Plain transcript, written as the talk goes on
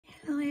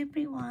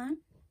everyone.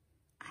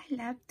 I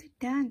love to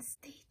dance.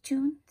 Stay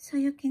tuned so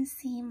you can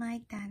see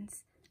my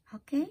dance.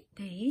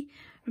 Okay?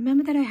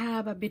 Remember that I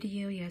have a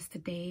video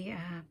yesterday.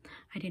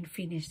 I didn't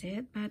finish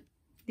it, but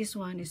this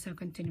one is a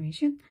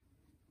continuation.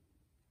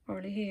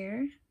 Curly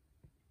hair,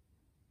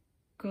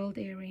 gold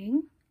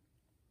earring,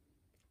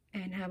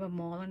 and have a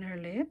mole on her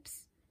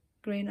lips,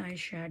 green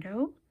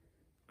eyeshadow,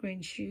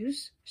 green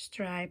shoes,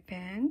 striped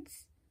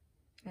pants,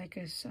 like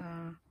a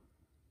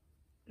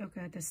look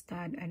at the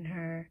stud and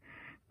her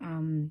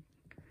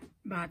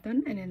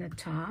button, and then the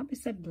top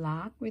is a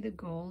black with the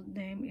gold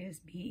name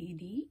is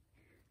BED.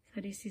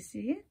 So this is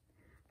it.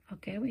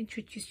 Okay, we'll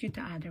introduce you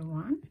to the other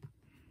one.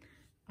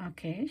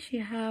 Okay, she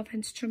have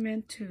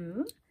instrument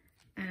too,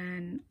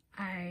 and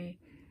I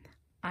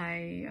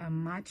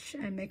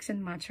mix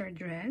and match her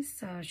dress.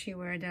 So she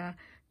wear the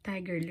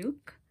tiger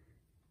look,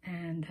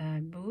 and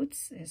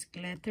boots is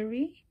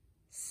glittery,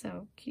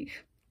 so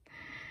cute.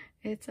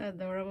 It's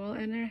adorable,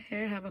 and her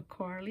hair have a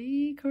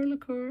curly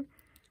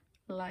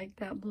like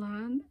that,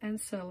 blonde and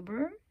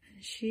silver.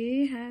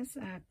 She has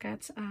a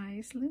cat's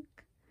eyes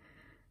look.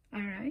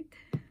 All right,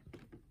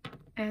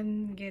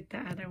 and get the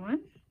other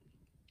one.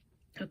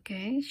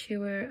 Okay, she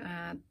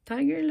wear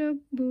tiger look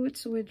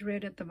boots with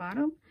red at the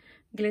bottom,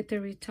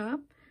 glittery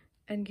top,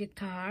 and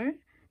guitar.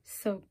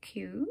 So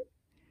cute,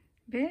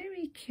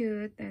 very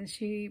cute. And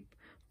she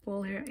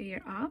pull her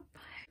ear up,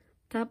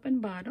 top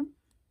and bottom.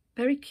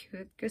 Very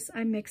cute because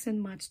I mix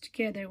and match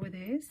together with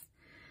this.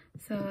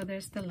 So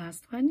there's the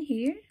last one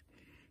here.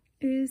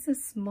 Is a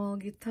small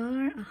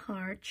guitar, a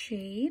heart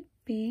shape,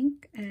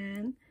 pink,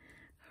 and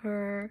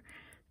her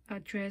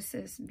dress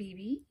is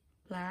BB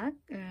black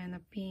and a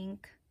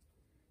pink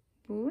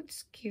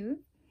boots.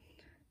 Cute,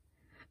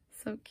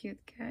 so cute,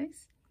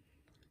 guys.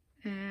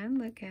 And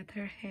look at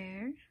her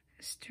hair,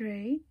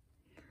 straight.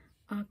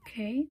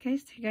 Okay,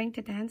 guys, they're going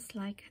to dance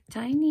like a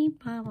tiny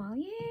bubble.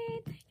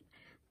 Yay!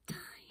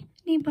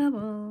 Tiny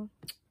bubble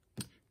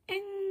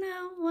in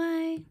a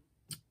way,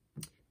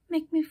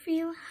 make me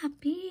feel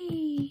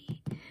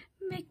happy,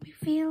 make me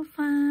feel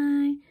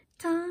fine.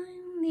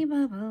 Tiny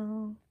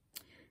bubble,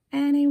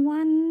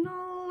 anyone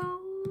all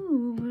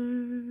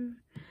over,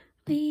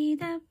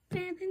 with a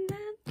feeling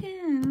that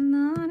can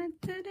on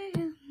it today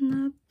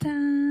no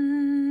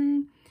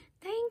time.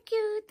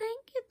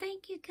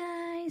 Thank you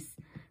guys.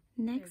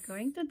 Next, we're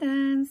going to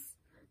dance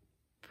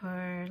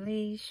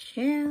Pearly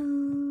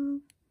Shell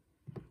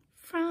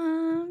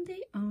from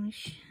the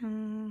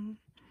ocean,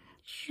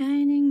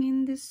 shining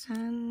in the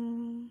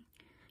sun,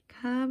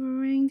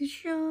 covering the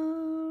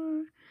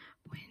shore.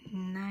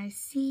 When I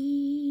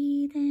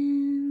see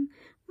them,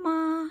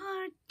 my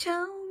heart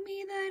told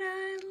me that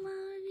I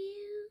love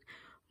you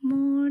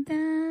more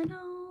than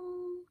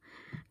all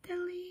the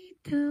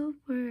little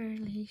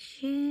pearly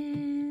shell.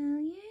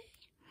 Yeah.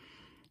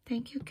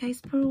 Thank you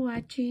guys for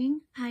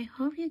watching. I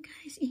hope you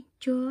guys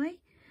enjoy.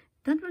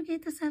 Don't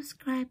forget to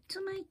subscribe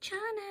to my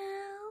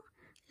channel.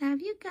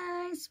 Love you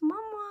guys.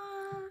 Mom.